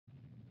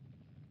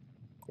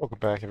Welcome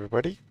back,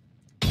 everybody.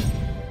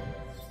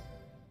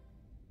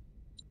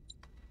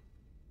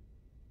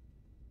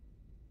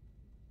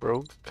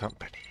 Rogue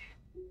Company.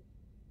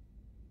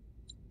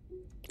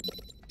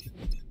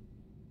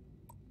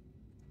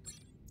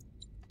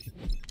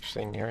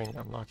 Actually, nearing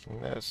unlocking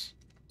this.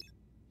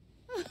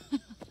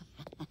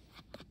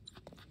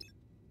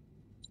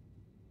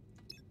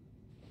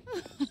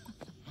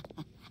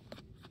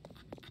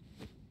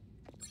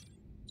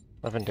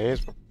 11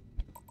 days.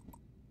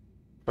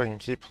 If I can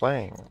keep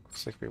playing,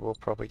 looks like we will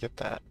probably get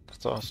that.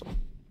 That's awesome.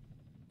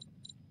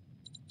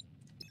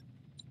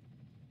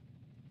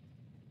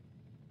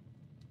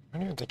 I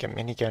don't even think a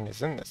minigun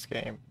is in this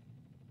game.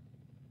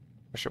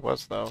 Wish it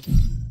was, though.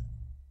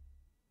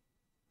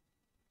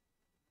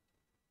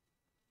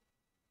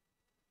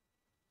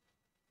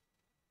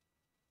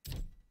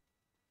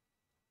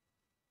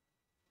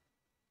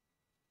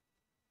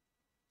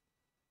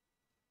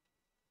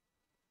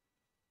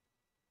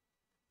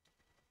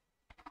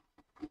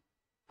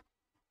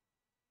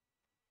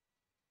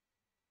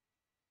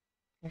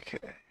 Okay.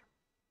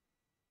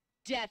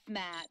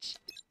 Deathmatch.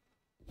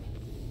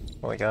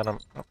 Well, I got him.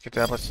 Oh, get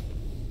Dallas.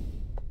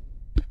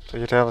 So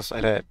you Dallas,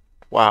 I did.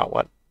 Wow,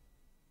 what?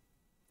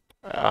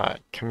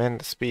 Commend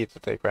the speed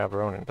that they grab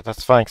Ronin, but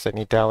that's fine because I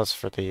need Dallas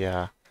for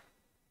the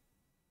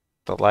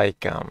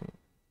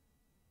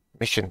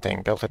mission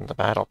thing built into the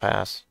battle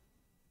pass.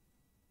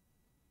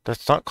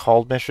 That's not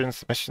called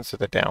missions. The missions are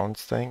the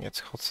downs thing.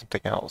 It's called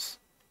something else.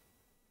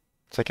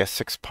 It's like a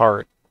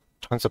 6-part,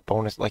 tons of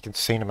bonus, like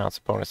insane amounts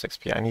of bonus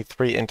XP. I need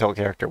 3 intel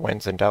character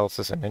wins, and Dallas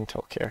is an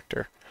intel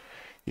character.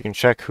 You can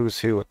check who's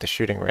who at the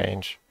shooting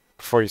range.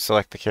 Before you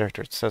select the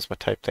character, it says what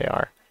type they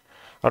are.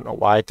 I don't know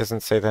why it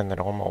doesn't say that in the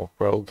normal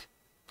rogue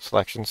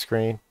selection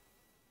screen.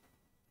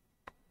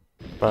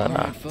 But,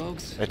 Alright,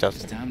 folks, it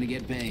doesn't. It's time to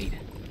get paid.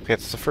 Okay,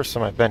 it's the first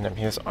time I've been him.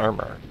 He has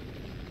armor.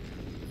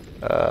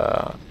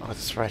 Oh,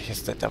 that's right, he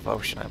has the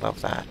devotion. I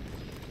love that.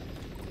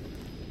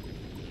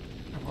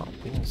 I want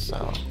wings,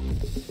 though.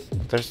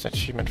 There's an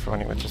achievement for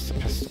winning with just a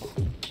pistol.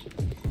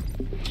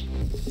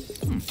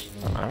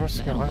 I'm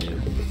just gonna let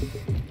you.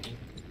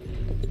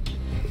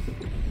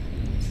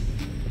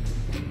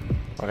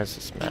 What is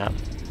this map?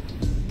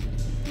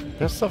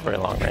 There's still very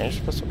long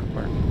range. Pistol could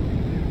work.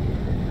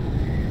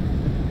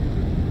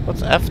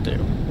 What's F do?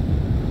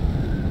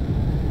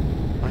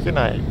 Why can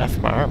I F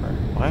my armor?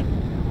 What?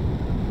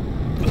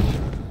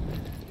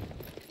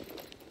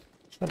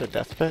 Isn't that a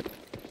death pit?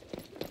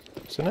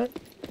 Isn't it?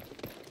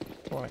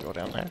 I want to go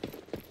down there.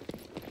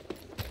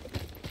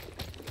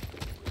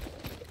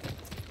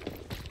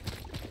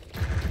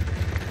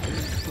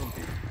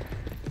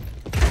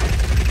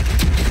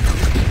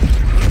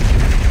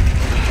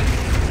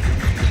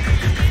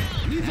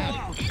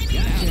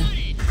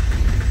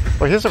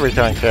 Well, he's a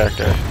recon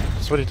character.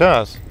 That's what he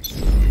does.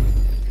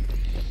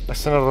 I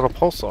sent out a little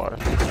pulsar.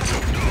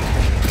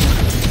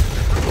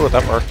 Ooh,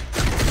 that worked.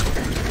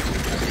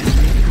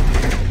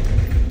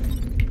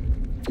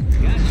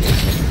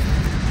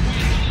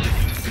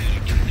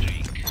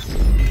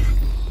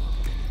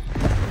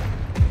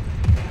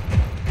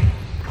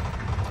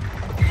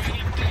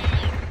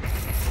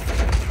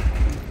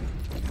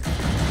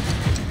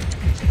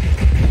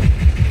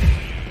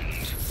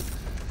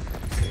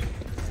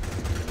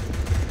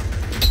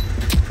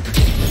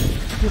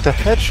 The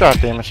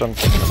headshot damage on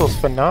Pixel is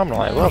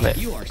phenomenal. I love it.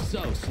 You are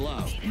so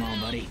slow. Come on,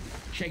 buddy.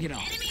 Shake it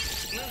off.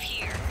 Move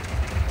here.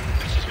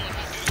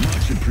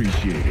 Much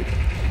appreciated.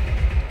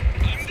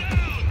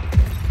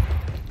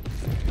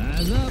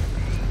 Eyes up.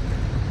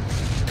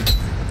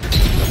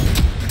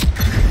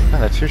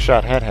 And a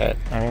 2-shot head hit.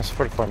 I mean, it's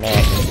 44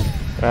 minutes.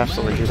 But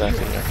absolutely do that to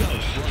you.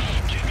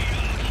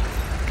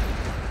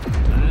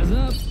 Eyes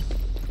up.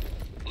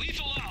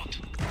 Lethal out.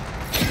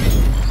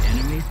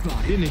 Enemy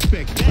spotted. Didn't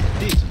expect that,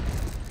 did you?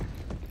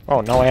 Oh,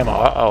 no ammo.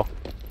 Uh-oh.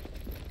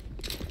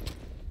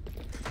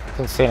 It's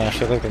insane. I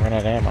actually think they ran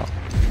out of ammo.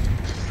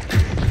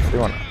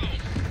 Doing it.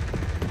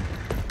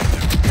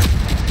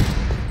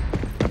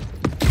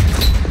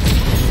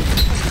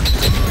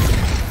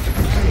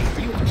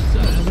 You are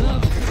so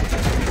slow.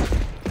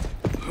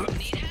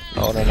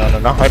 Oh,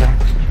 no, I don't.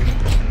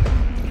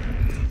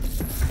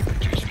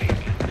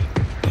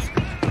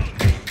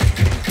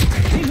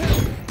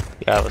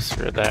 Yeah, I was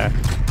screwed there.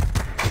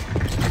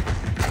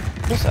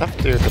 What's F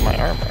do to my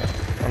armor?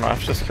 Oh no,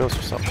 F just kills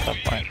herself at that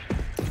point.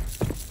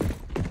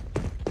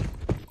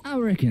 I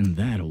reckon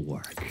that'll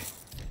work.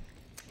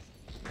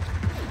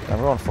 I'm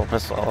going full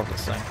pistol all of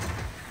this thing.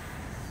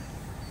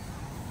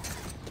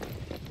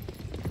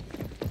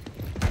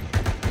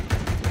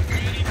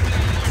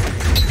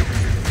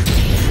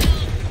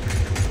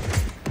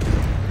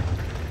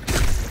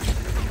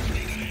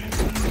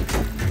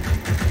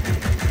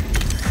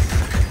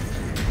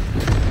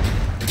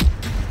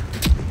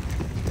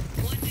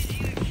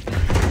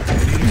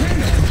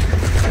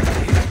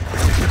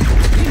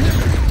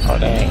 Oh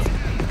dang.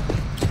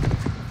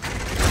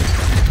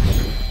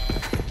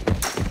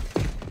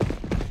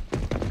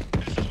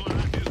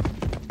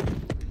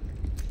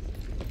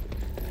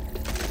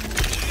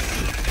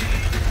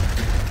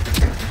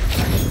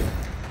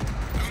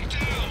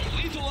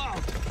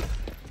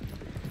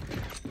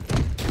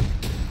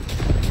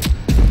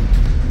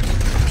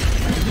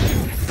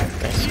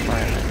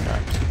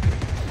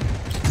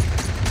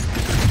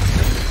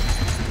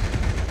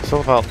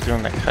 feel about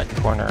doing the cut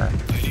corner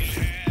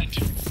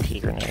pea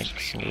grenades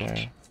in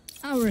here?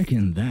 I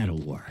reckon that'll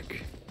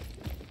work.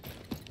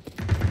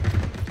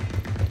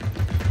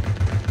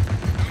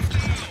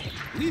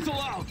 Lethal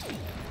out.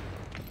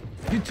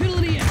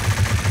 Utility out.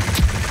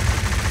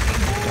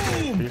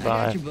 Boom! I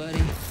got Revive. you, buddy.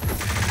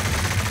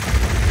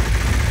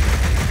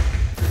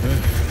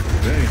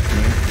 Thanks,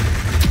 man.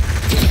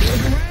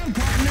 Look around,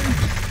 partner.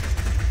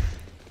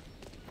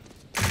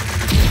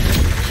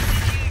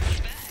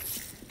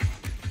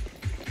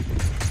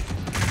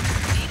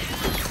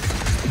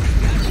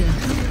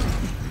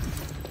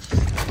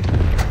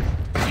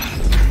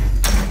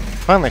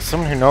 Finally,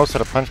 someone who knows how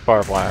to punch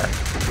barbed wire.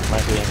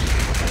 Might be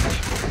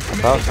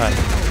about time.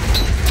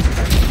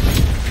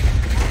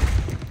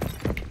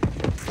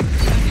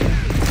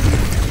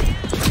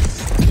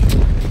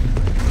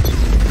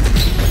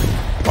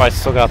 Oh, I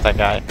still got that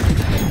guy.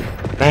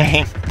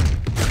 Dang.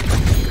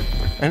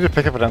 I need to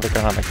pick up another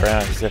gun on the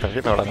ground because the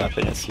reload on that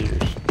thing is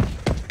huge.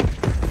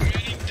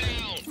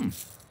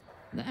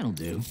 That'll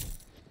do.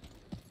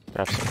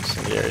 Grab some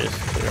incendiaries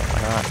too,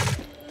 why not?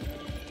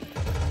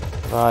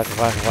 Revive,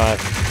 revive,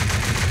 revive.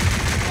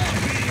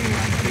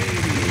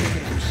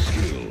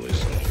 Skill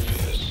is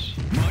obvious.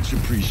 Much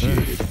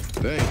appreciated.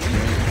 Thanks,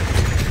 man.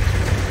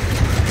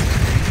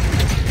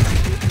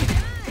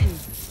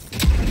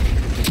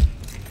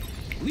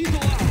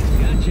 Lethal out.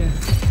 Gotcha.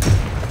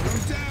 I'm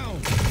down.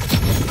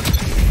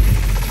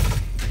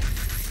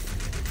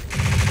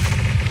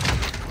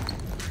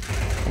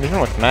 And even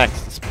with Max,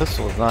 this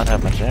pistol does not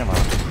have much ammo.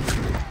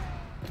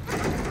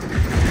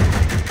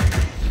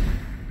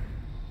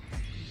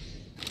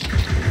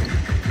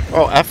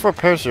 Oh, F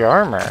repairs your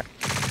armor.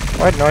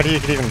 I had no idea you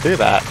could even do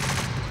that.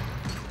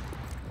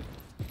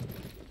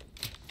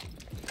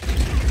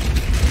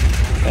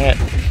 Dang it.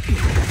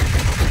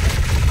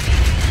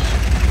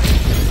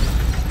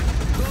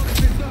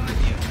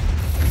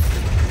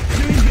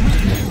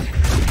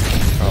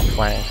 Oh,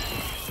 flank.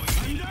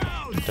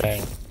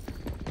 Dang.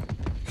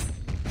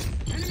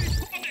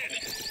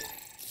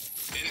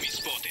 Enemy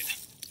spotted.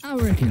 I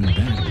reckon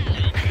that'll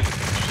work.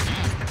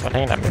 Well,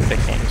 dang, that moved the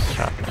game's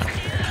shot now.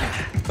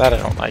 That I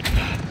don't like.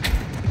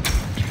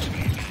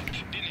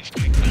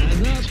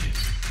 Eyes up.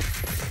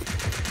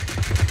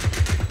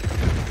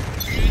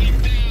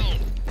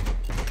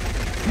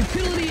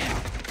 Utility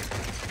out.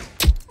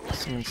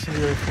 Some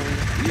incendiary for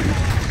you.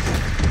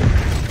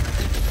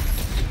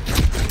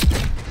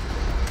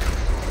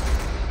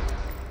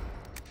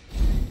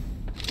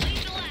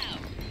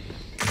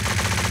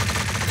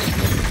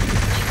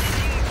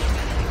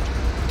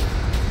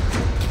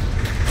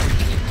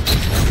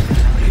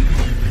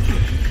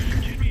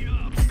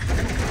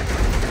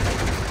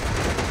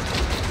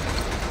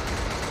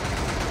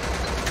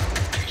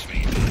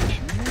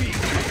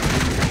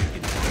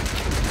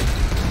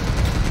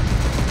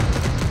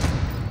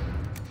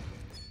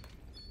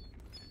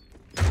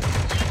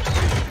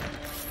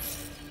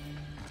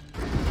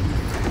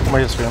 Oh my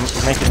gosh, we're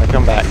making a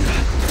comeback. He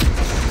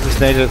just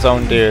naded his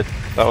own dude.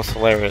 That was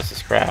hilarious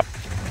as crap.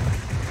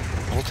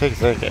 We'll take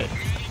Ziggy.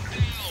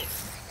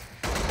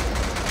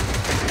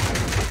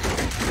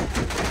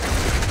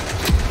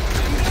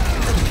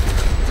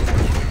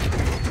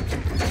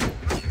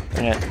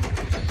 Dang it.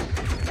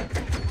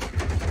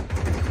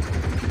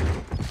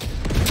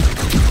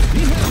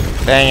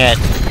 Dang it.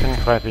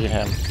 Couldn't quite beat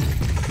him.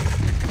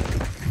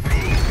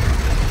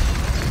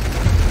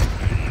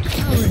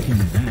 I reckon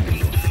that'll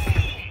work.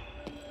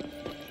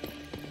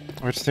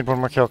 We just need one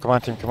more kill. Come on,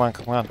 team. Come on,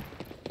 come on.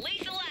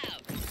 Lethal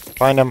out.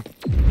 Find him.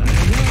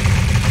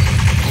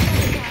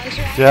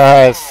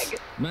 Yes.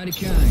 Mighty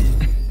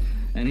kind.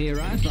 And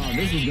here I thought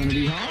this was gonna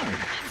be hard.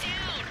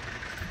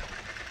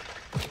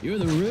 You're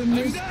the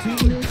rudest,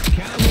 tunest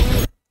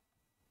cowboy.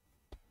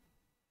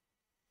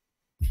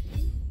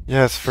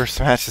 Yes,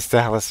 first match is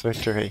Dallas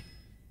victory.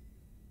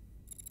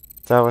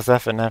 That was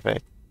effing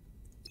epic.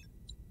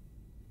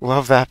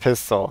 Love that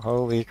pistol.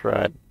 Holy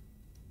crud.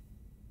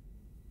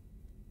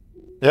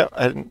 Yep,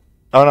 I didn't.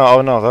 Oh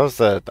no, that was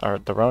the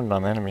Ronin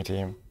on the enemy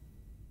team.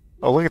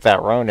 Oh, look at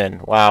that Ronin.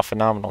 Wow,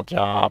 phenomenal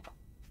job.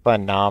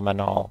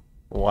 Phenomenal.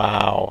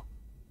 Wow.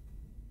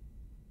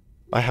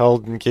 I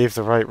held and gave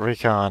the right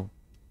recon.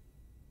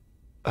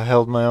 I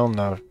held my own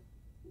though.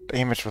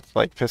 Damage with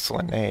like pistol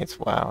and nades.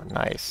 Wow,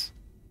 nice.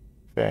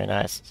 Very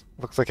nice.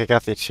 Looks like I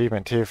got the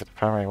achievement too for the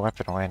primary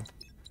weapon win.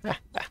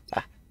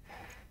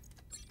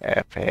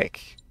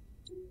 Epic.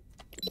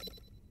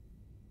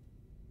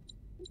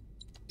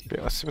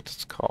 Yeah, let's see what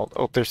it's called.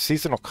 Oh, there's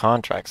seasonal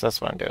contracts. That's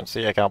what I'm doing.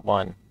 See, I got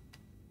one.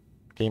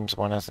 Deems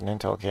one as an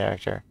Intel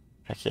character.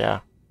 Heck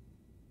yeah.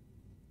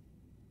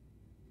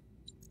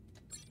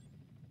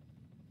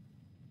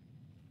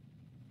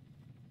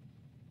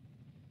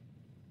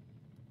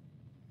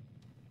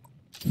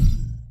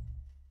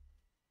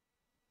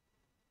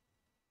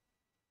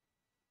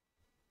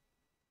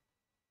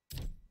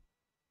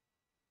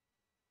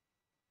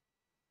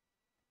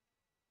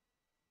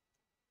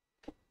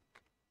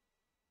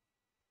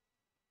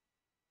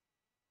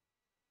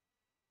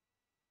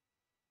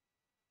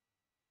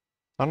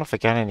 I don't know if I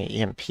got any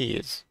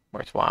EMPs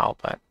worthwhile,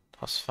 but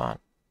was fun.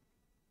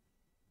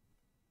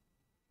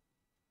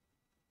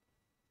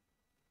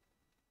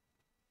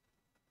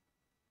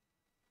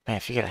 Man,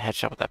 if you get a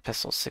headshot with that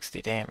pistol,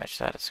 60 damage,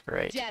 that is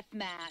great.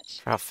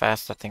 Deathmatch. For how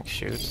fast that thing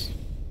shoots.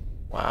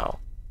 Wow.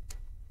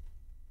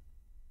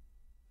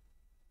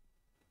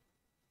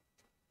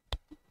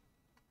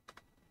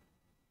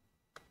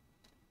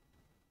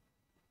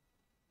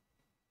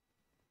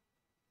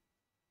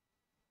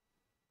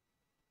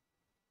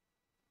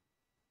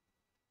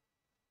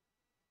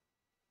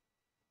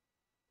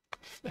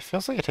 It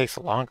feels like it takes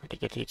longer to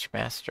get each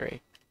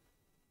mastery.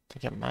 I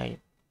think it might.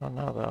 I don't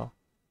know though.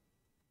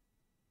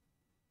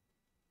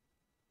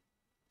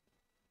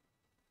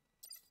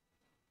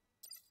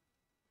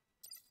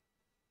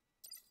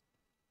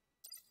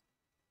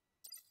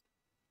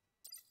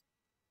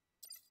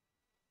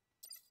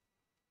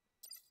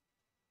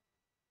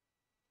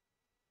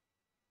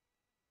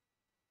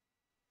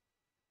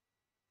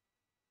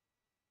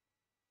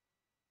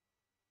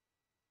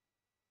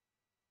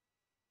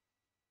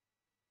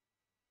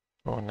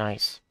 Oh,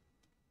 nice.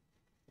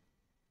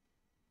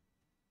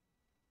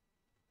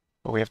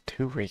 Oh, we have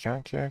two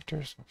recon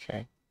characters?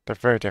 Okay. They're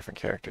very different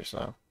characters,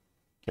 though.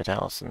 Get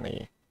Alice and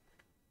the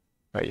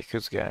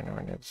Yakuza guy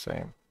are near the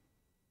same.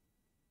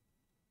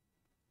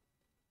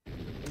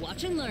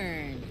 Watch and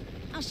learn.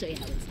 I'll show you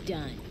how it's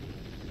done.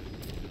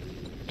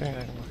 Dang,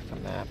 I can look at the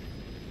map.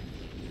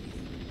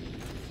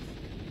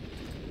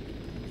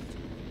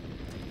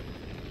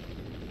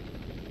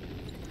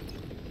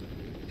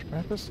 Which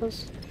map is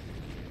this?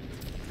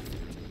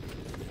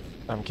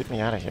 Get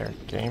me out of here,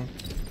 game.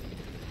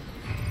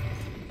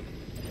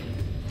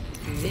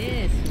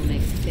 This will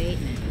make a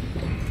statement.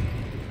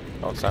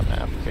 Oh, it's that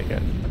map. Okay,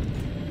 good.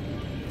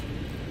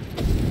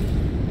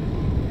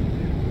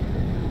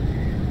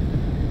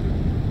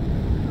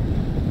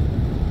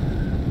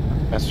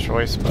 Best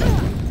choice, but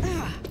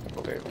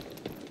will do.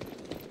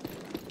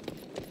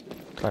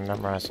 Can I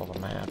memorize all the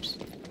maps?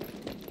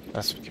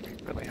 That's gonna be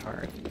really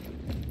hard.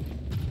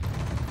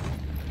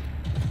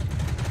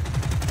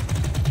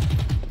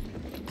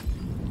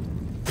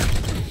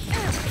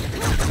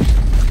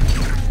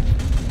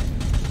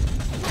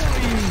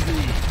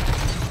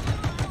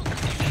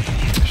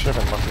 I should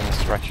have been looking in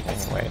this direction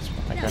anyways,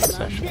 but my gun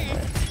session away.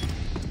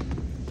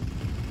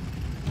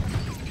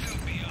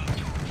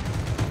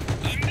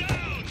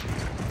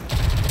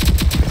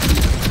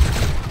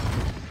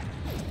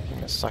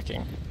 Game is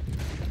sucking.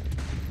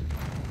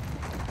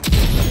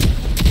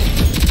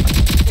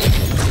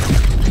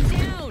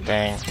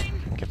 Dang,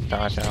 get the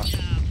dodge out.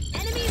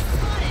 Enemy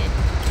spotted.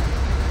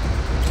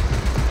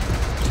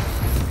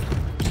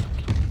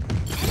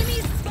 Enemy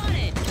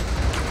spotted.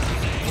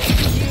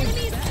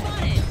 Enemy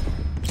spotted.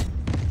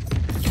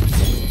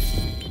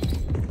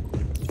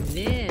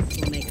 This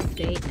will make a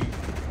statement.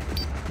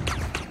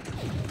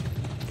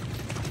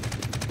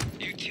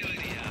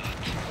 Utility out.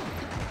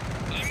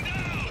 I'm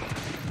down.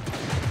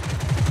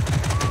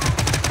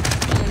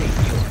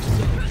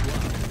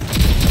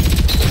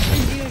 What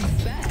did you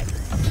expect?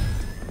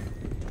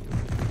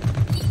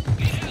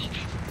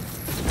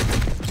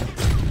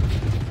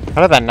 How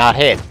did that not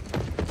hit?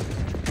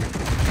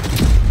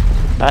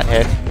 That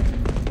hit.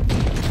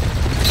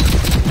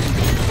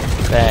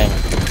 Dang.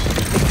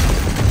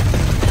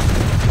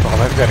 Well,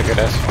 they've got a good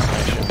S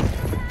formation.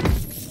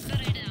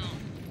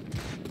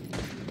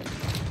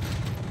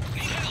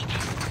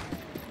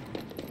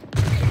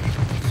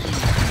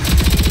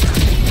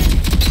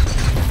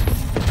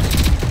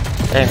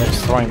 Dang, they're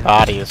just throwing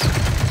bodies.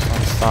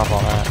 Let's stop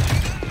all that.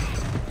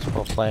 It's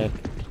well played.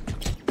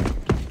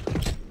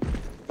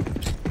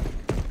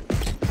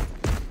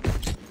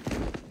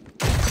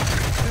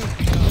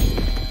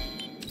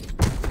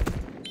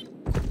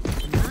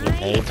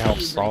 Nade to help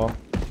slow him.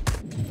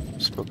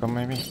 Spook him,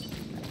 maybe?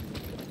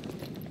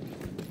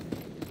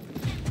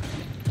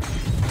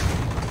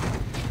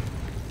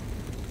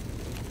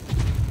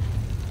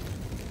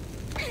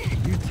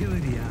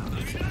 Utility out.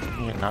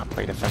 You did not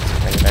play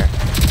defensively there.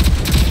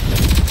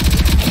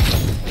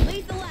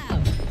 Lethal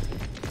out.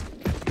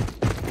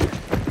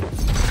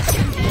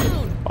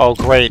 Down. Oh,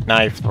 great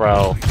knife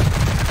throw.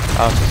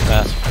 That was just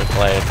masterfully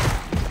played.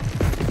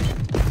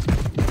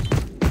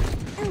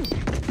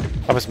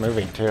 I was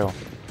moving too.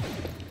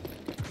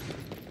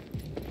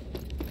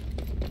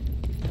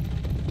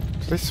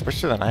 Please switch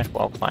to the knife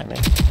while climbing.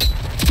 What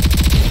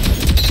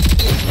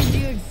did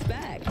you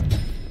expect?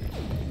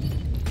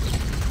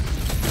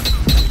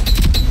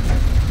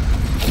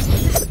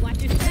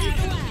 Watch your step.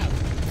 Lethal out.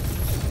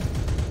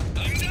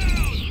 I'm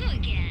down. You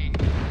again.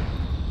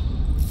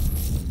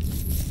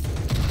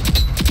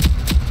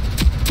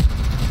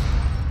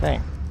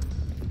 Dang.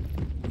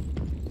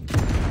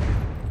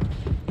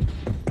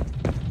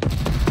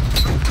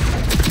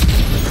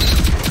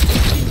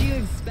 What did you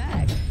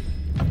expect?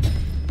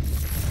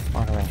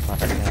 Longer range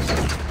weapon.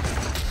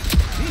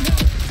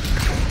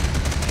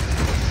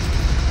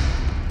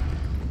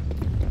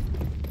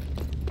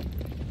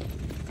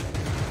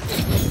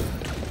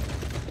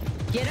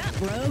 Get up,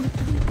 rogue.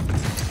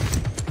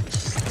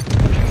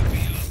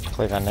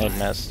 Hopefully that nade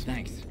missed.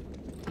 Thanks.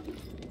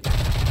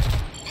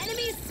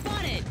 Enemy spotted.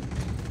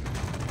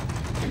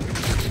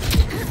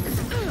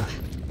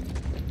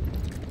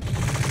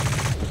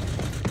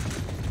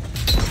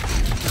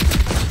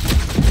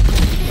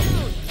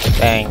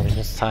 Dang, we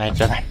just tie each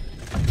other.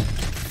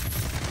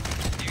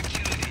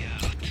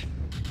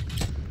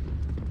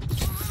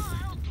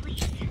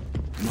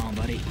 Come on,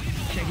 buddy.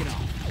 Check it out.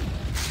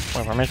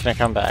 Well, we're making a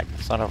comeback.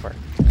 It's not over.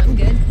 I'm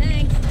good,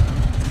 thanks.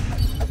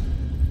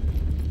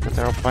 But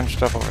they're all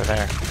bunched up over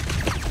there.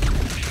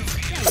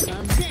 They'll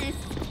love this.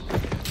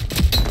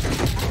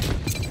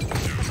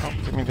 Oh,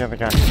 give me the other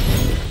gun.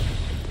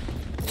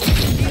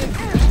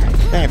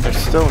 Dang it, they're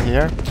still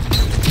here?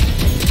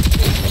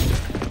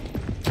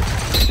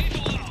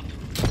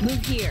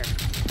 Move here.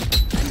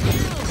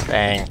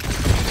 Dang.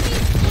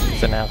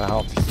 Didn't have the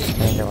help.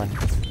 Another one.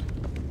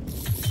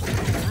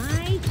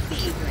 My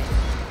favorite.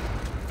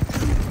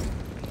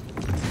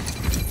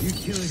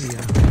 Utility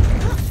out.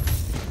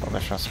 Oh,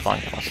 there's no spawn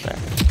kills there.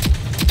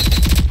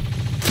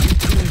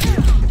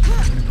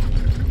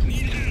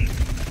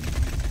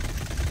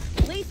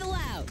 Lethal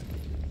out.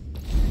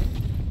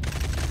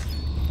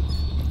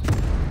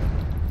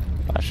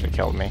 That should have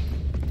killed me.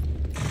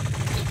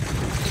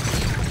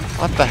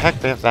 What the heck?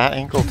 They have that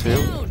ankle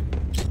too?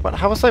 What?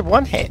 How was I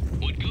one hit?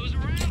 What goes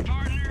around,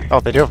 partner? Oh,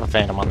 they do have a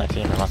Phantom on their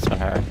team. It must have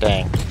been her.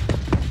 Dang.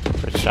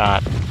 Good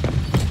shot.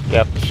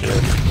 Yep,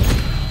 shoot.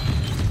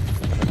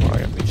 Oh, I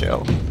got the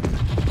kill.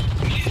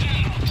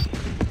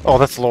 Oh,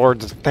 that's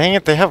Lords. Dang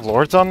it, they have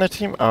Lords on their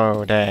team?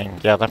 Oh, dang.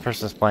 Yeah, that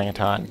person's playing a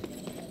ton.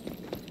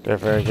 They're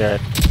very good.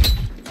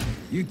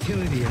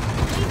 Utility out.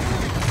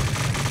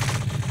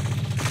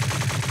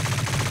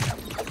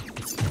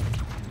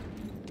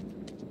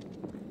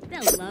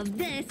 They'll love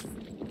this.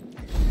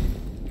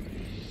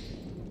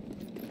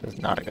 This is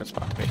not a good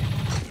spot to be.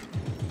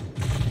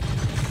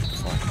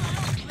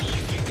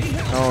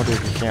 No,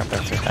 dude, you can't go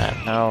through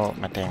that. No,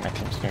 my dang, my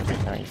team's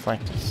moving. No, you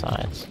flank to the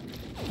sides.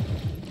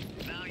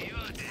 Now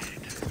you're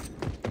dead.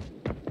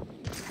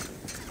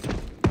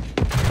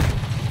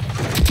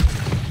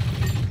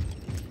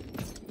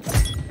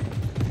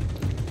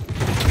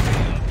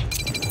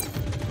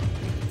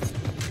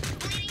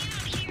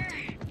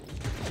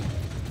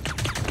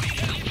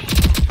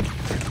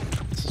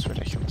 This is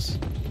ridiculous.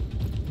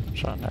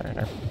 Shot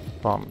her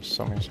bombs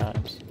so many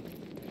times.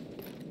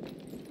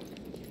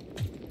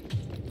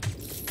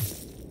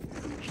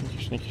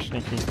 Sneaky,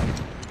 sneaky.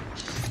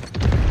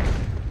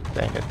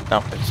 Dang it. No,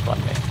 they just spun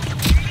me.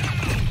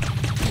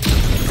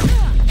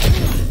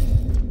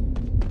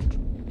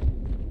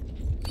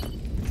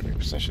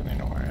 Reposition, they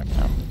know where I am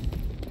now.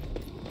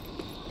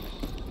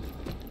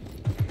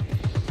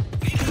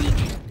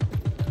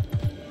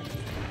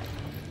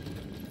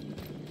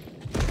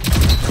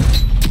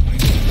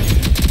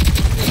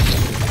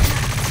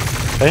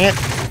 Dang it!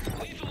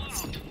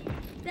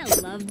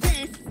 They'll love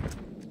this.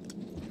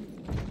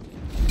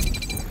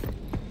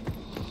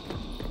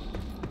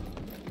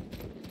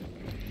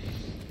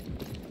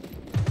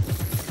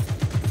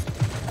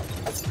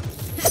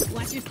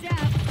 Watch your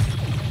step.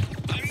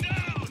 I'm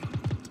down.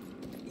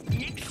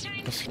 Next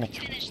time, Just gonna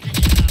kill. finish the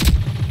job.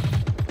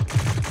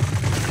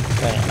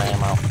 Dang it, my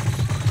ammo.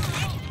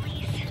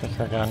 Take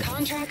her gun.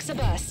 Contract's a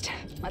bust.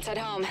 Let's head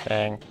home.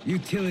 Dang.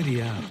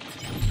 Utility out.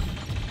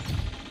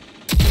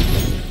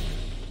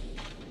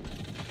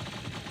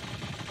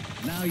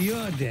 Now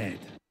you're dead.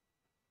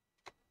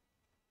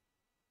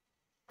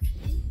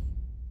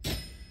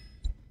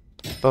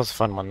 That was a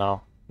fun one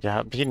though.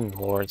 Yeah, beating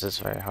Lords is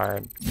very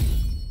hard.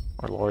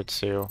 Or Lords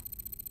too.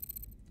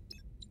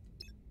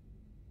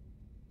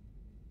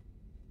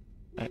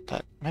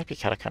 That might be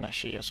Katakana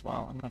Shi as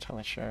well, I'm not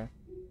totally sure.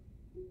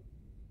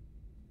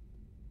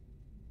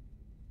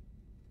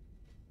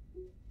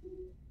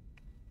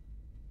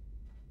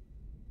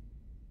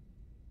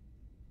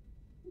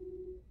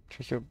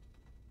 Triku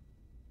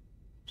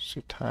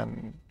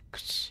Sutan.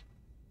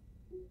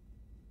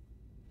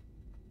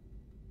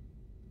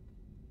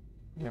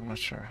 Yeah, I'm not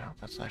sure how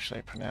that's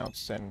actually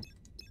pronounced in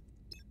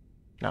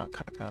not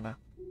katakana.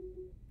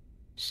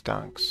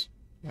 Stunks.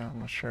 Yeah, I'm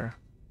not sure.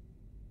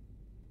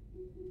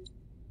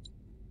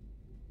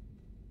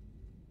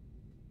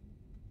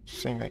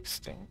 Seeing like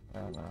Sting. I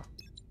don't know.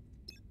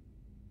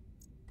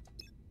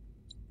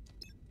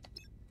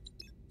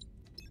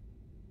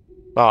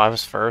 Oh, I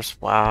was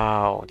first?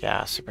 Wow.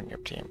 Yeah, super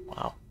noob team.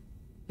 Wow.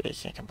 Yeah, you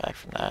can't come back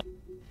from that.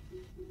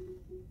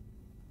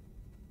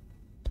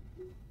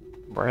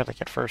 Rarely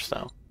get first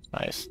though.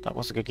 Nice. That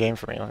was a good game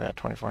for me. Look at that,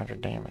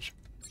 2400 damage.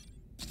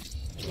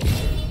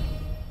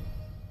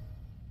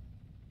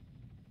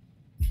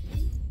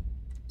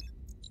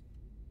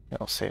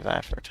 I'll save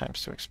that for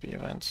times 2 XP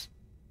events.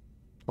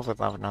 Hopefully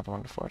I'll have another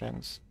one before it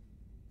ends.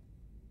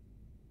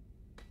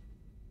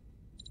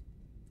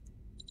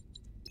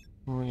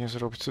 Oh, yes,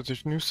 it opens. So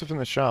there's new stuff in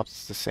the shops.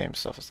 It's the same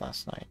stuff as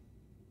last night.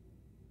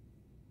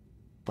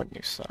 What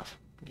new stuff?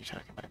 What are you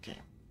talking about, game?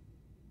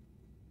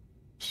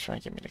 Just trying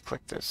to get me to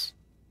click this.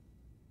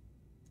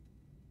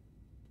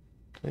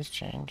 Did these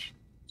change?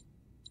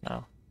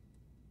 No.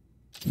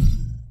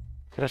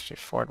 Could actually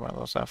afford one of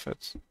those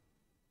outfits.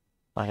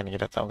 Not gonna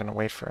get it though, I'm gonna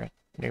wait for a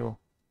new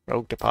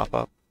rogue to pop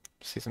up.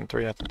 Season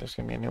 3, I think there's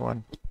gonna be a new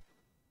one.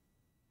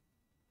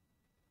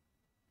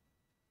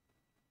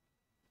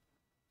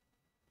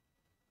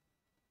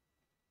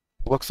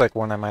 looks like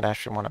one I might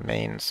actually want to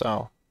main,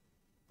 so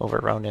over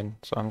Ronin,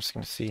 so I'm just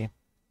gonna see.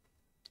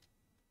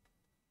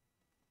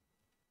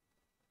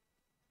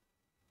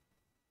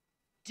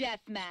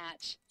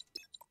 Deathmatch.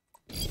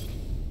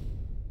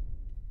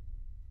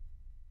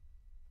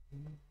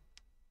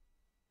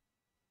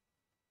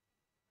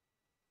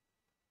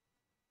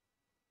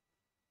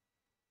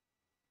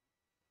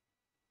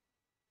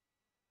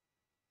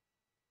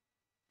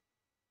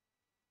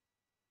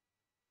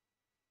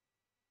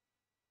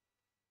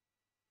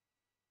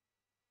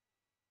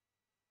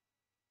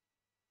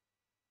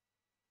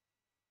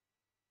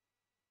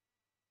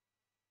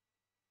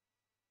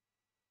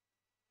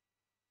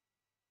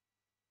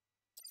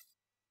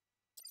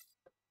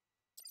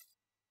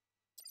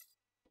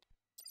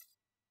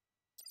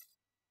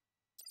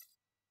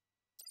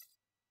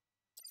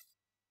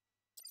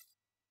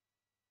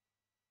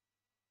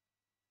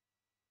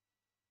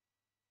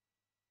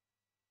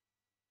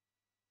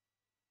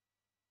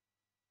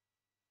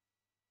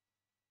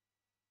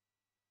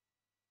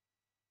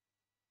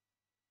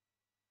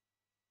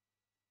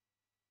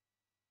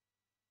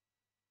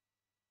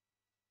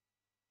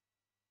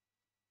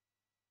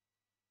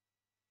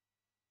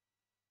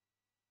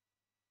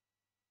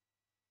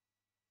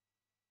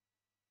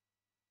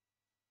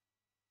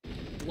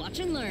 Watch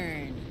and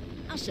learn.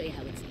 I'll show you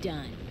how it's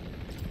done.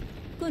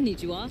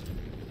 Konnichiwa.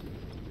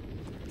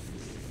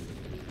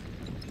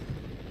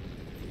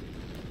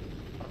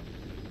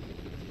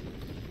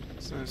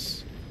 What's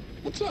this?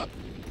 What's up?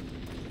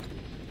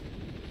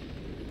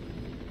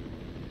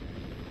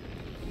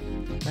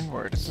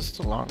 Windward, is this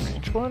the long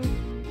range one?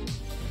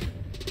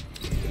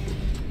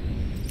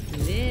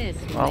 This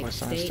will Oh, make my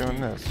son's statement.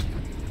 doing this.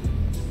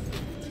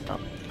 Oh,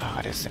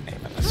 it is the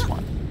name of this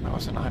one. I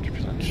wasn't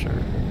 100%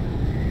 sure.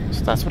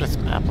 So that's what its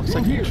map looks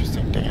like.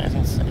 Interesting. Dang, I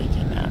think it's an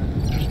AK map.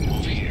 Just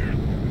move here.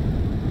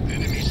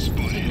 Enemy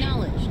spotted.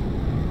 Acknowledged.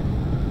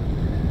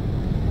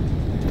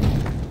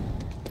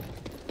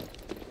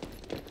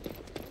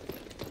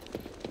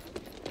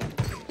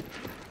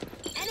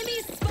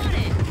 Enemy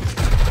spotted.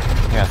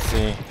 Yeah,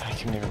 see, I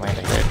couldn't even land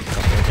a hit.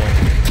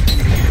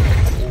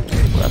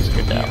 Ooh, that's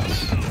good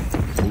Dallas.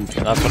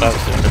 Yeah, that's what I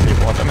was doing to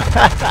people with them.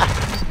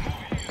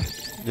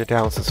 Your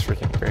Dallas is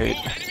freaking great.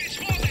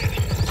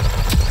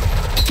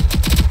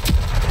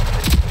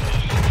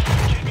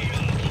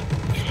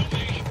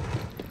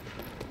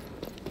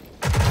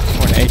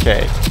 Oh, an AK.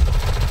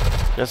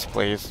 Yes,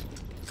 please.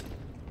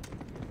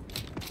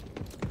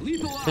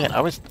 Dang it, I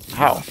always...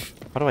 How?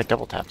 How do I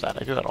double tap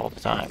that? I do that all the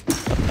time.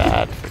 It's a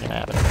bad freaking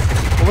habit.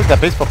 Oh, look, that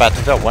baseball bat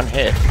took out one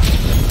hit.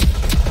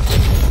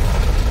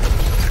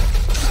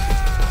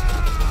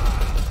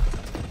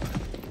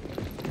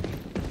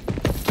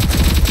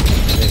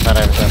 They thought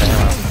I was out of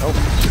ammo. Oh,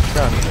 good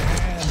gun.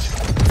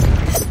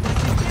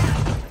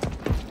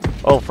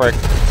 Oh, frick.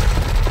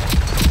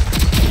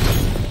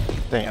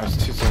 Dang, I was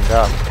too zoomed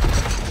up.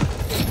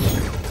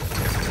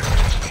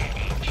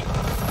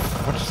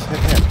 What just hit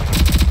him?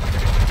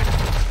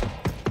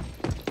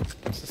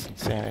 This is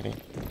insanity.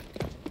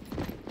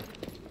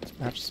 It's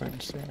absolute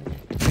insanity.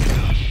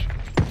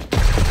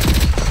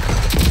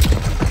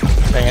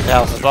 Dang it,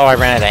 Dallas. Oh, I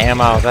ran out of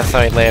ammo. That's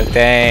how he lived.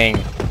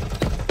 Dang.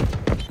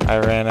 I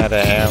ran out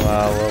of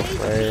ammo. We're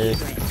afraid.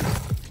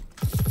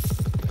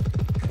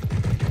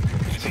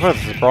 I suppose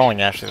this is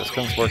brawling, actually. This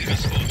gun's working.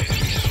 It's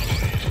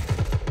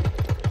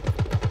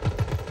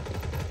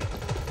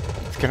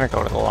gonna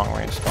go to the long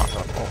range spot,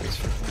 though. Always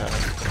freaking does.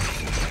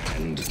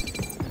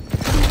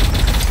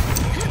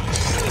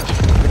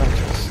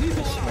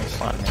 Somebody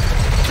slot me.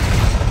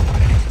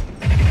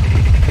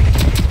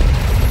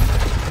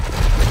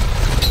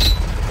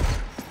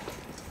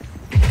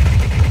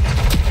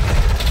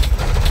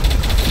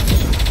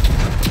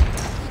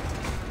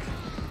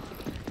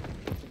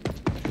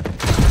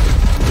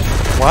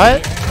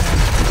 What?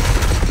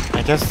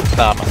 I guess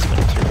that must have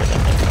been too good in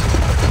me.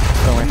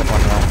 It's only the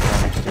one round for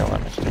me to deal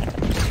that much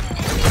damage.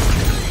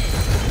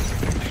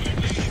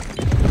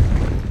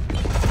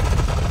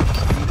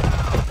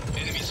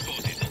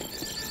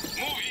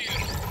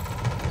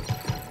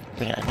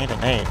 Dang it, I need a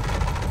nade.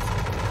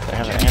 They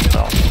have an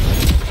anvil.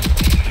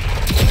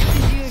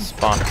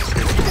 Spawn.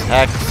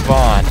 Heck,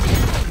 spawn.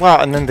 Wow,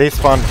 and then they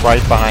spawned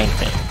right behind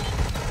me.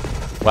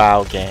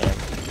 Wow, game.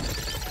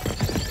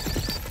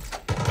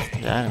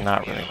 Yeah, I do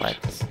not really like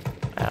this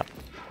map.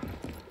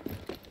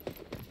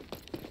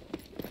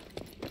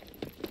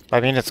 I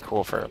mean, it's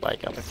cool for,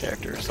 like, other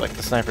characters. Like,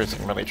 the snipers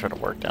can really try to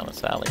work down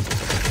this alley.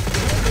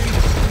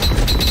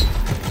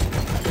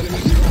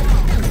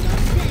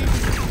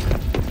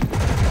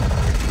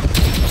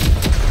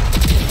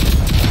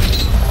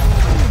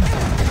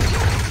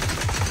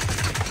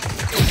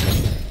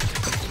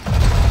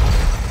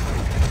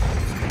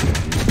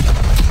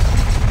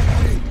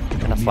 I'm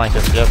gonna flank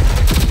us, yep.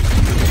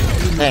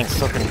 Dang,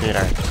 still couldn't beat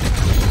her.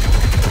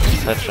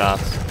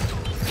 Headshots.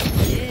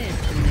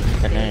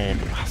 Grenade.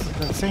 Wow, this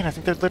is insane. I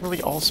think they're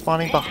literally all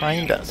spawning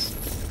behind us.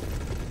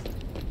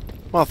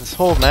 Wow, this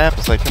whole map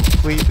is like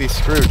completely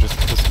screwed just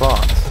with the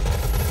spawns.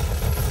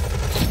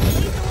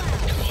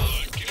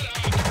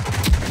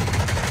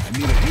 I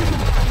need a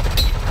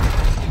hit.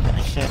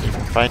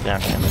 fight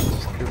down here.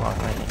 It's too long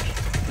range.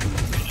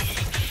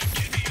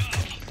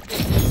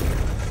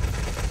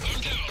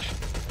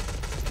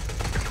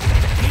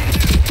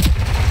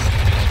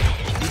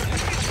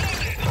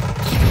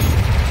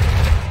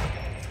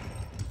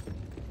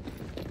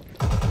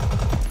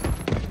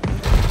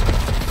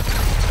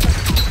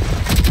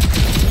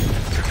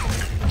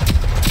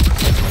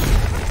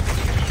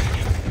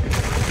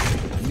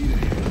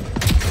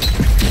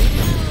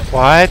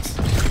 What?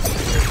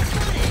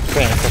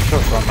 Dang, it's a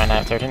short one my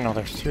knife there. I didn't know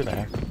there's two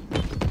there.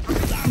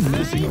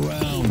 Messing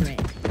around.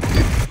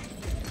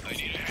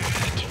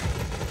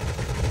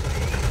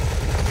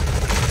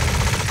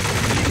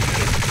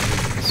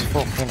 It's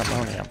full clean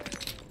ammonium.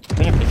 I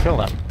think if we kill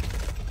them.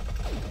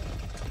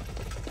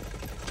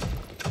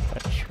 I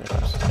just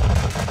realized.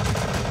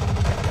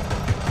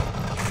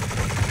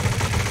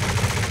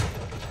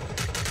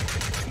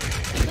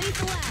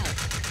 Lethal out.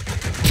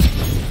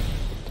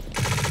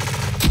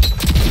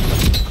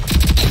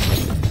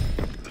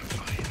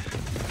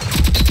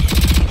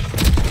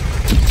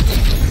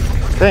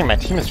 Dang, my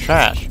team is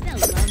trash. They'll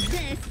love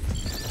this.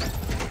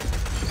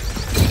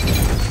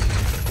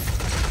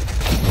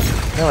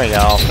 There we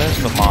go. There's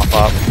the mop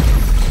up.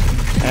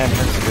 And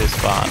here's the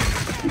respawn.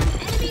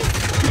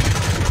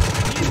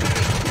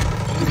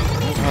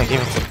 Oh, I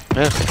gave us a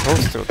bit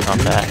supposed to a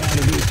comeback.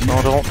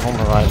 No, don't home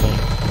revive me.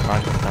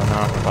 No,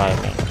 not revive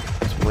me.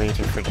 It's way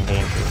too freaking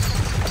dangerous.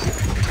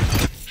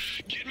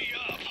 Get me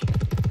up.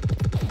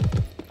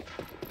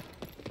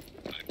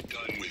 I'm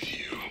done with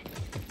you.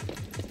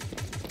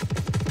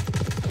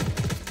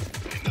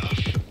 Enough.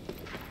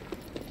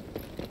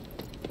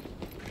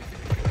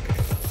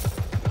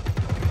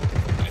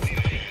 I need a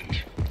hand.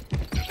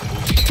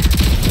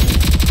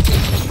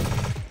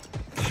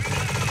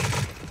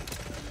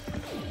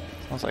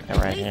 Sounds like they're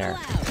right here.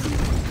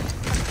 Lethal out.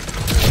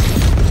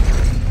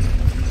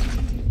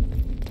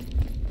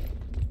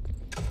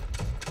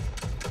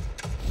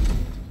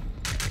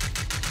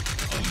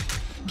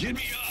 Get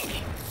me up.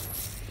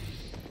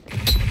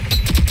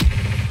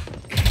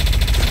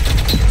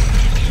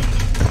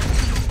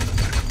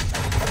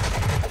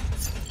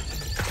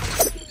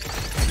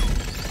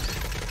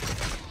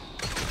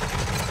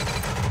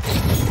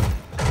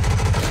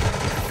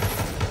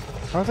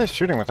 How are they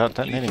shooting without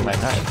detonating my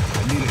knife?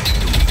 I need a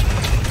hand.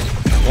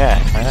 Yeah,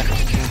 my knife is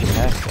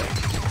fantastic.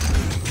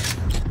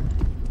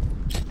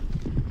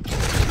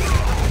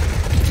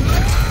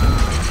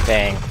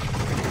 Dang.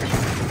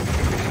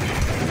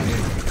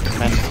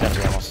 Man, it's gonna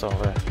be almost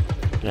over.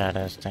 Yeah, it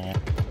is, dang it.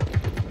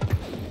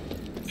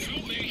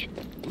 Help me.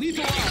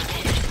 Lethal out.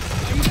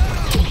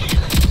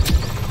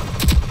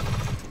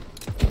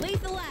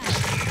 Lethal out.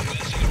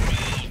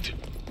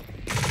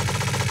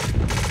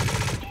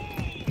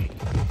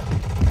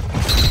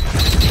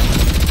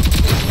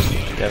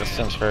 Yeah, this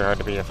seems very hard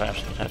to beat if I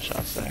actually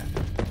headshots there.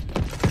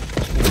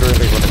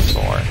 Literally what it's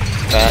for.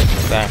 That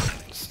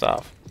exact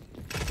stuff.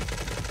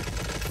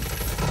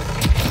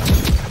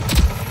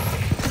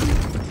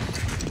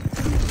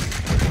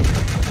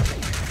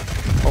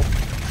 Oh.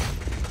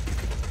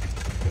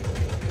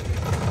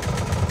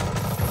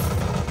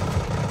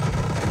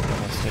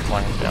 Let's take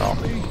one kill.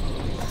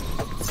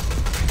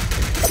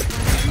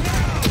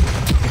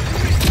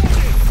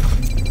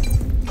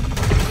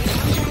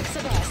 Tracks a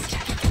bust.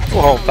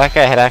 Whoa, that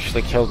guy had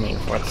actually killed me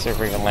before the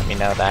server even let me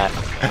know that.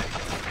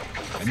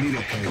 I need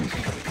a hand.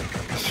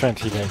 I was trying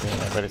to TJ me,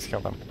 but he's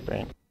killed him.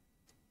 Great.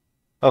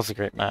 That was a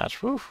great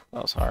match. Whew,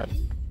 that was hard.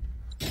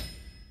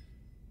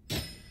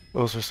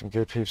 Those were some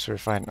good peeps we were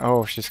fighting.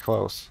 Oh, she's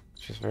close.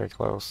 She's very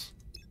close.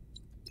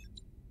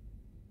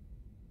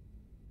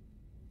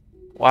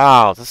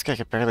 Wow, this guy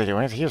could barely do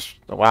anything. He was,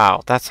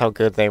 wow, that's how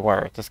good they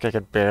were. This guy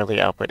could barely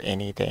output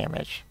any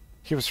damage.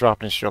 He was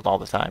dropping his shield all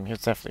the time. He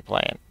was definitely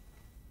playing.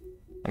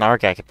 And our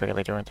guy could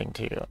barely do anything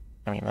too.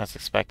 I mean, that's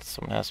expected.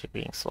 Someone has to be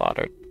being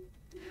slaughtered.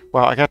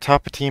 Wow, I got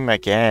top of team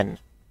again.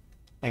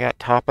 I got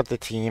top of the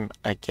team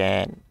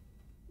again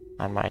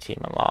on my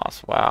team and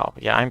lost. Wow.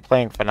 Yeah, I'm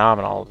playing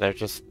phenomenal. They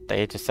just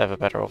have a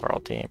better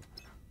overall team.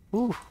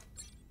 Woo.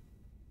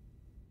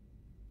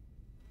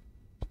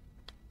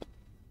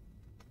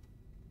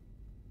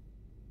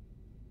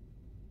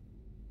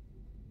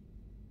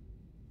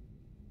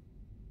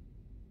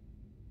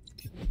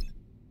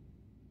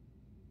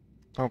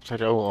 Oops,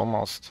 oh,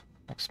 almost.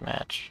 Next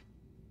match.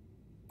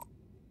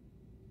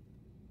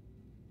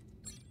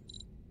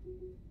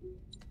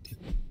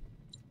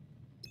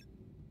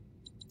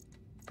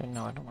 But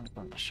no, I don't want to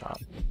go in the shop.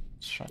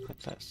 Let's try to click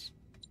this.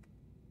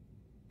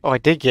 Oh, I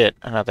did get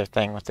another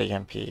thing with the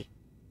EMP.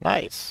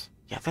 Nice.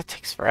 Yeah, that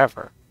takes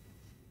forever.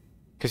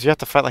 Because you have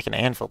to fight like an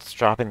anvil that's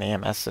dropping the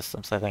EMS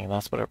systems, I think, and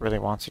that's what it really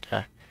wants you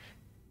to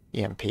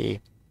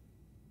EMP.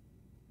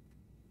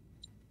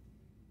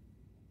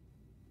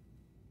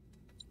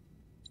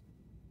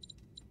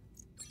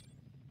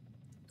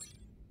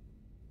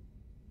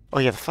 Oh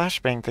yeah, the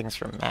flashbang thing's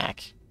from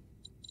Mac.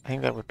 I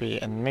think that would be,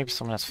 and maybe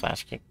someone has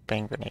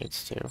flashbang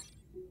grenades too.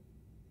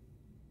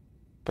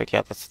 But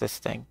yeah, that's this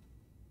thing.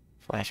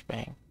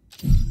 Flashbang.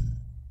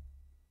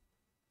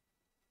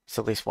 It's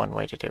at least one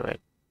way to do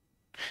it.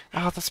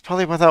 Oh, that's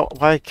probably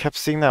why I kept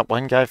seeing that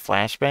one guy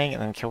flashbang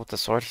and then kill with the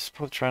sword. He's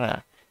probably trying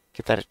to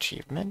get that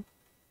achievement.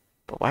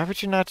 But why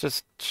would you not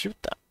just shoot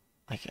them?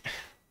 Like,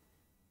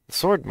 the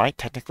sword might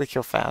technically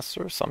kill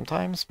faster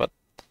sometimes, but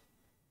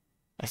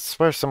I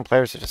swear some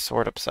players are just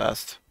sword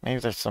obsessed. Maybe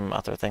there's some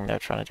other thing they're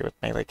trying to do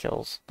with melee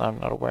kills that I'm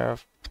not aware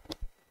of.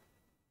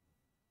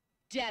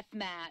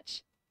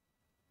 Deathmatch.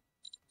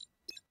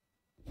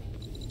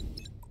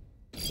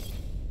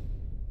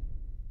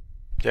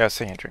 Yeah, I was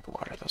saying drink of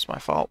water. That's my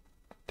fault.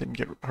 Didn't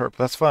get hurt, but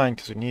that's fine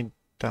because we need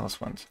Dallas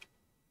wins.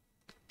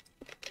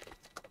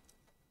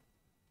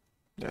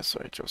 Yeah,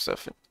 sorry,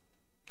 Joseph.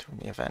 Doing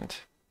the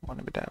event. Want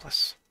to be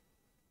Dallas.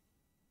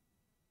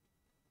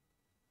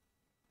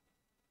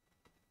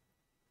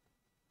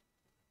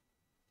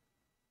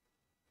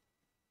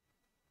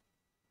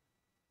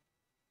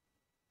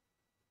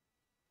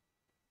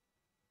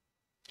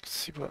 Let's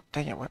see what.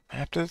 Dang it, what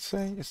map did it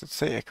say? Does it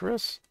say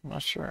Icarus? I'm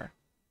not sure.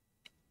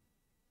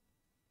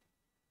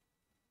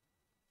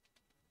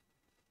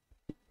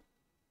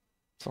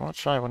 So I want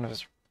to try one of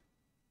his.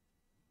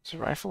 Is it a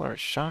rifle or a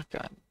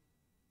shotgun?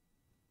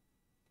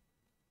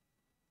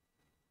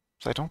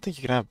 So I don't think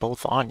you can have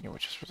both on you,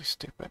 which is really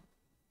stupid.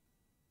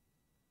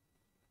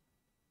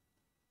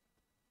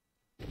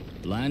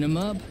 Line them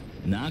up,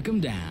 knock them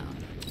down.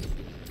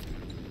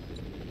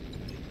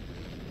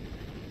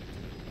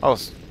 Oh,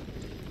 is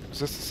this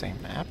the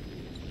same map?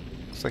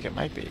 Looks like it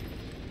might be.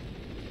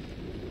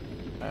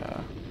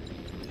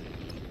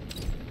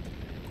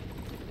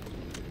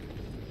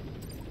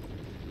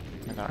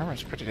 And the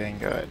armor's pretty dang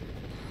good.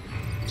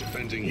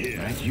 Defending here.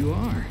 Right you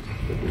are.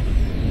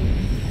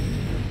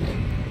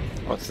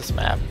 What's this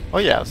map? Oh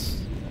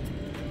yes.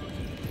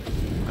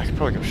 I could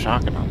probably go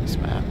shotgun on this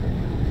map.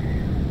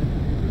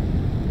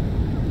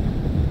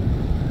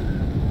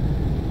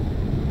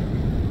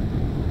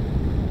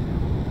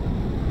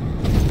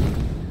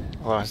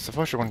 Although I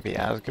suppose it wouldn't be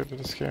as good with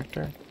this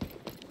character.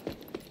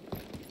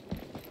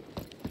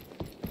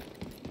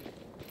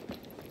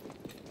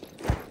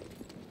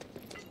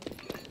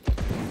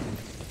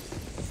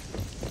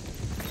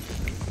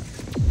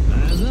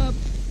 Eyes up.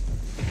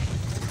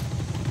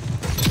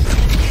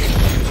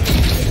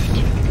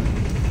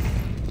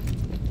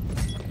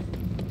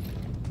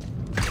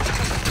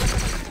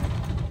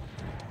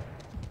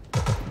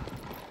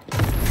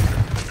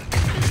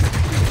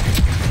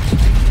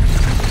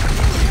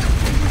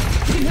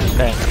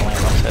 Dang, I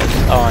almost hit.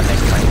 Oh, I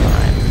think my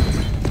line.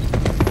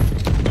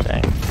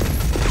 Dang.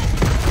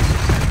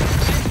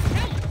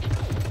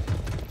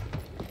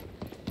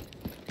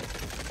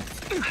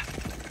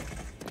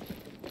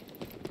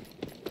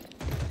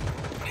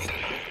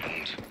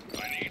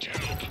 I need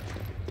help.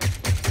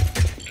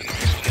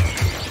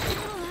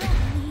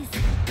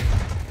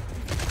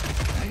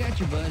 I got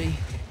you, buddy.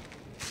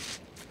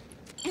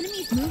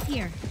 Enemies move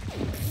here.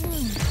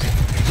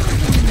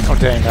 Oh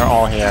dang, they're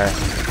all here.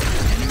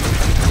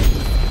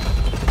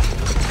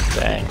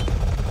 Dang.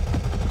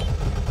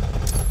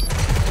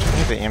 I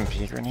need the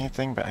MP grenade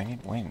thing, but I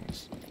need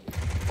wings.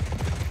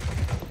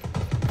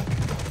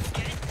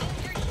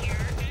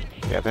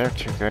 Yeah, they're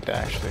too good to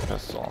actually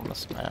pistol on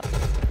this map.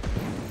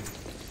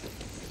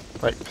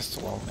 Right,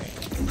 pistol only.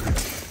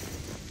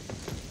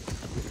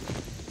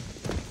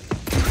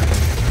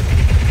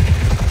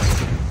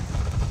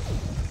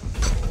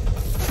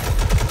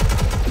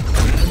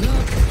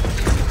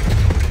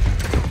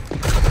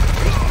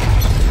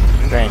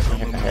 Dang, he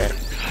hit the hit.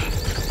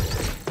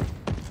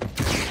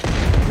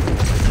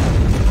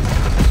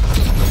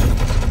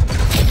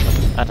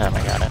 That time I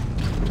got it.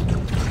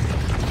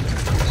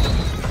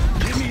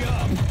 Give me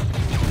up.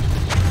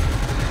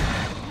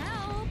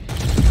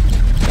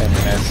 Dang, he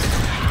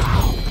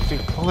missed.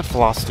 Dude, bullet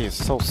velocity is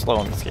so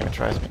slow in this game, it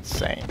drives me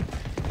insane.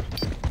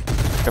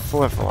 The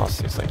bullet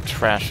velocity is like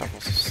trash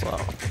levels of slow.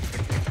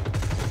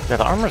 Yeah,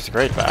 the armor's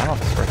great, but I don't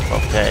know if it's worth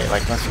 12k,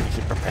 like unless you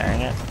keep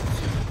repairing it.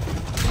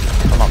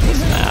 I'm on this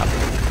map.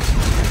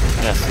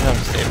 Yeah, see, I'm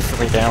just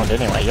instantly downed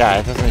anyway. Yeah,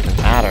 it doesn't even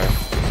matter.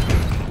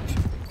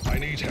 I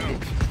need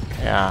help.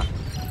 Yeah.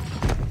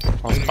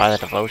 I'll just buy the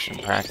devotion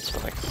practice,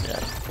 but like, yeah.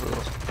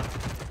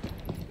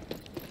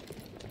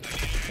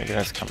 Maybe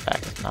this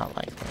comeback is not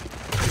likely.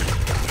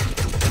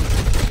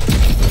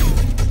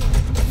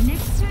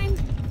 Next time,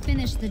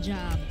 finish the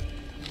job.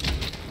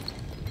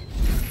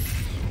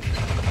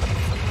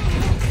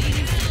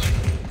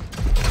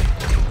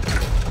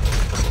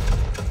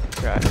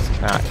 Yeah, I just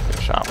cannot get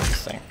a shot with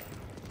this thing.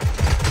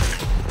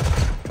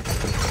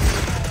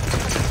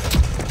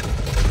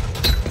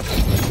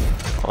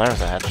 Well,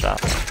 there's a headshot.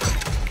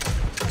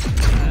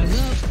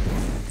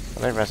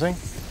 Are they resing?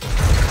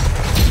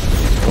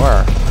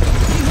 Were.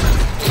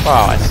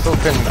 Wow, I still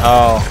couldn't.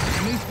 Oh.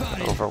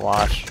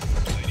 Overwatch.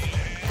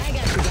 I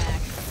got your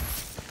back.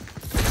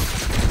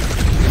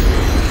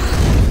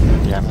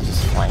 Yeah, I'm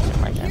just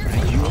flanking my game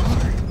right now.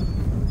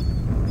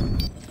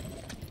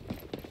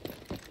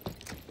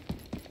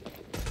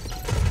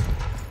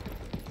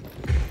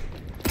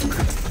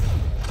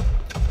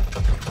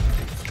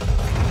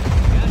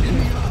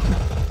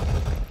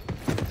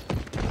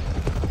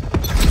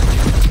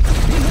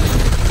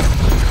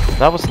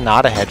 That was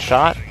not a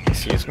headshot.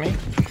 Excuse me.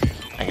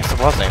 I guess it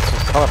wasn't. It's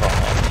just collarbone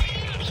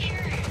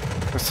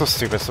hit. It's so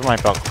stupid. So my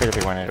belt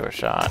clearly went into a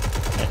shot.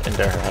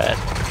 Into her head.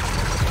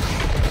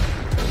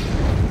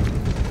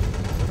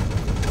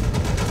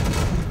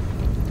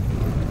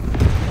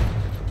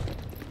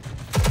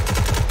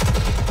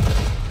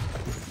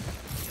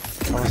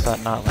 How was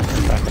that not like a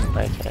fracking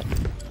leg hit?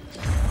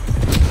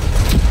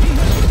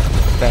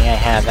 Thing I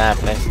had that,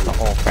 but there's the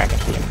whole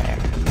fracking team there.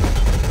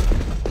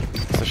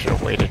 So I should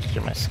have waited to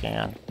do my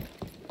scan.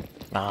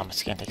 Nah, my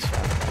scan takes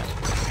forever.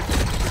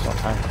 There's no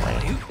time to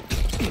wait.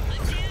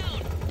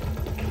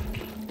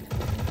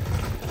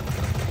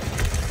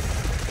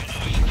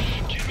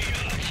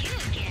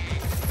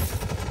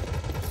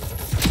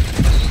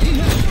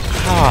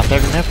 Ah,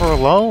 they're never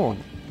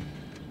alone.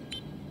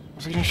 I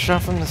was getting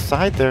shot from the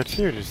side there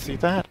too. Did you see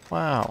that?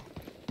 Wow.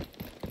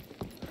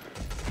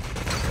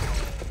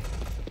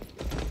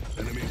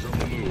 Enemies on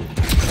the move.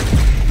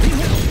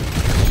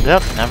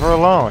 Yep, never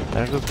alone.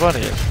 There's his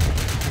buddies.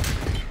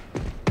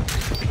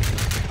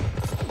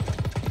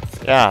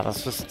 Yeah,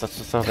 that's just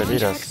how they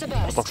beat us.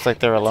 It looks like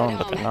they're alone,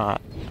 but they're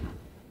not.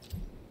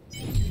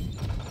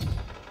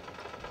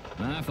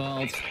 My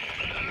fault.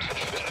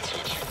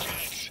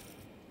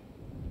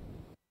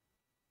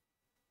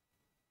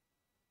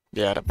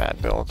 Yeah, I had a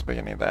bad build at the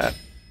beginning of that.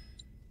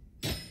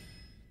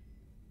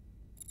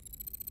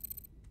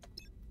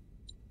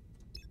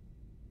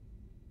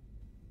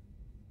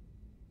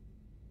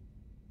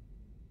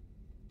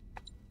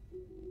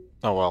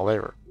 Oh well, they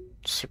were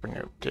super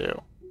noob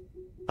too.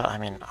 But I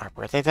mean,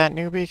 were they that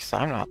newbie? Because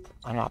I'm not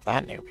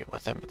that newbie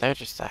with them, but they're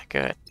just that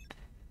good.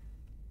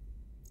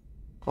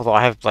 Although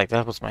I have, like,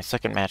 that was my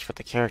second match with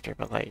the character,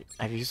 but like,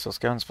 I've used those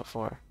guns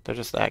before. They're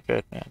just that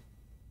good, man.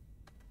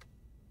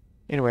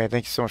 Anyway,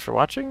 thank you so much for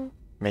watching.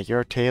 May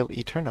your tale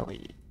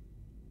eternally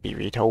be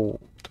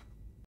retold.